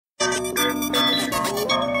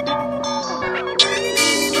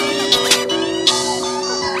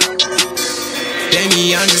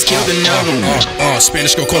young, just killed another one.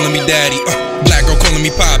 Spanish girl calling me daddy, black girl calling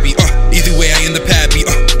me poppy, either way I end up happy,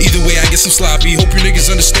 either way I get some sloppy. Hope you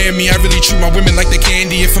niggas understand me, I really treat my women like they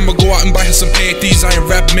candy. If I'ma go out and buy her some panties, I ain't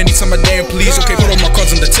rapping anytime I damn please. Okay, put all my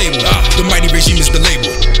cards on the table, the mighty regime is the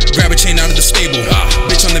label. Grab a chain out of the stable,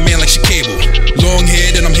 bitch I'm the man like she cable. Long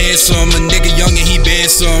hair and I'm handsome, a nigga young and he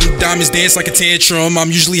some. Diamonds dance like a tantrum,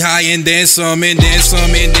 I'm usually high and then some, and then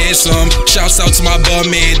some, and then some. Shouts out to my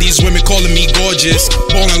bum man, these women calling me gorgeous,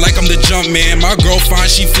 ballin' like I'm the jump man. My girl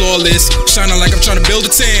fine, she flawless, shining like I'm trying to build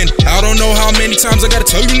a 10. I don't know how many times I gotta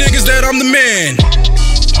tell you niggas that I'm the man.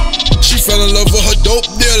 She fell in love with her dope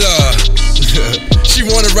dealer. She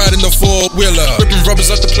wanna ride in the four-wheeler, ripping rubbers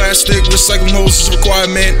off the plastic, recycling hoes is a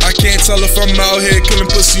requirement. I can't tell if I'm out here killing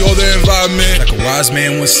pussy or the environment. Like a wise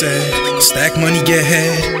man once said, stack money, get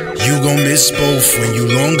head. You gon' miss both when you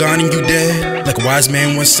long gone and you dead. Like a wise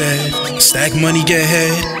man once said, stack money, get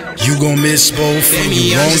head. You gon' miss both when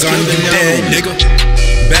you long gone and you dead. Nigga,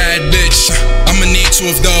 bad bitch, I'ma need two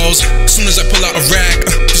of those. As soon as I pull out a rack,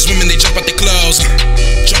 these women they jump out their clothes.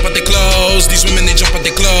 Jump out their clothes, these women they jump out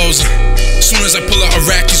their clothes. As soon as I pull out a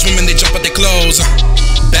rack, these women they jump out their clothes.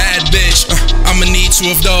 Bad bitch, I'ma need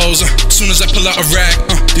two of those. As soon as I pull out a rack,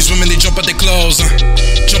 these women they jump out their clothes.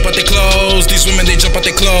 Jump out their clothes, these women they jump out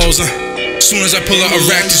their clothes. As soon as I pull out a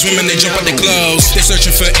rack, these women they jump out their clothes. They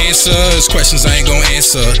searching for answers, questions I ain't gon'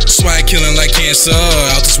 answer. Swag killing like cancer,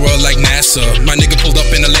 out this world like NASA. My nigga pulled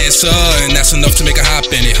up in a Lancer, and that's enough to make a hop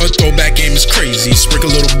in it. Her throwback game is crazy,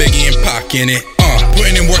 sprinkle a little Biggie and Pac in it.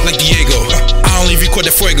 Putting in work like Diego, I only record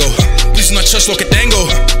the fuego. Please do not trust lo que tengo,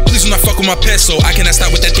 please do not fuck with my peso. I cannot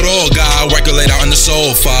stop with that droga, work her laid out on the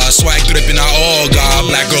sofa. Swag dripping out all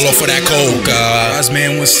God, black girl off for that coca. Wise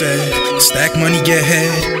man once said, stack money, get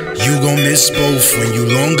head. You gon' miss both when you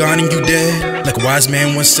long gone and you dead. Like a wise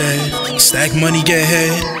man once said, stack money, get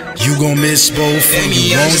head. You gon' miss both when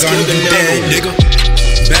you long gone and you dead. Nigga,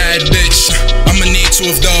 bad bitch, I'ma need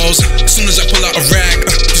two of those. As soon as I pull out a rack,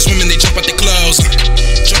 these women they jump out their clothes.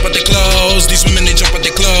 Jump out their clothes, these women they jump out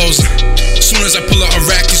their clothes. As soon as I pull out a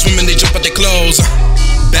rack, these women they jump out their clothes.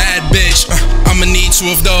 Bad bitch, I'ma need two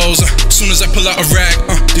of those. As soon as I pull out a rack,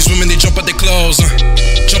 these women they jump out their clothes.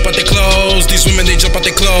 Jump out their clothes, these women they jump out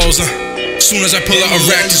their clothes. As soon as I pull out a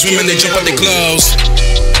rack, these women they jump out their clothes.